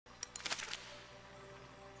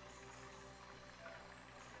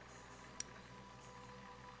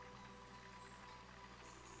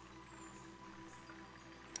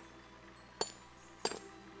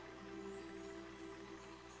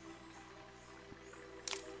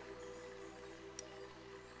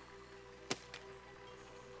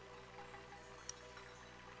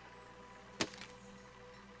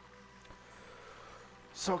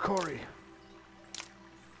So Corey,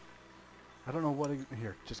 I don't know what.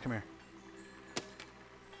 Here, just come here.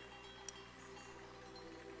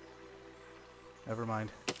 Never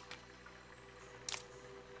mind.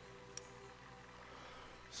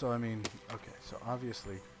 So I mean, okay. So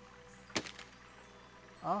obviously.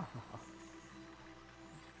 Ah.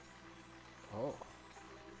 Oh.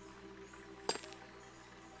 Not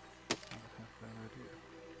a half bad idea.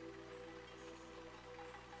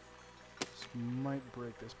 This might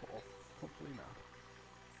break this ball. Hopefully not.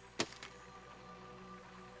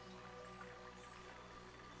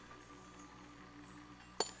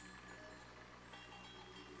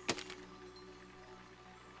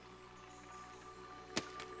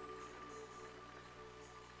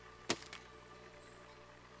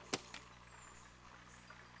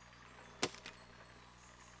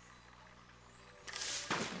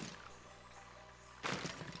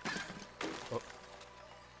 Oh.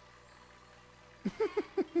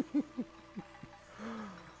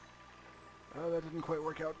 Oh, that didn't quite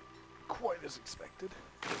work out quite as expected.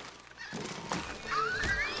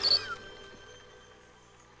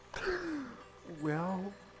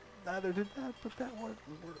 Well, neither did that, but that one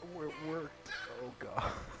worked. Oh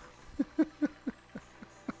god.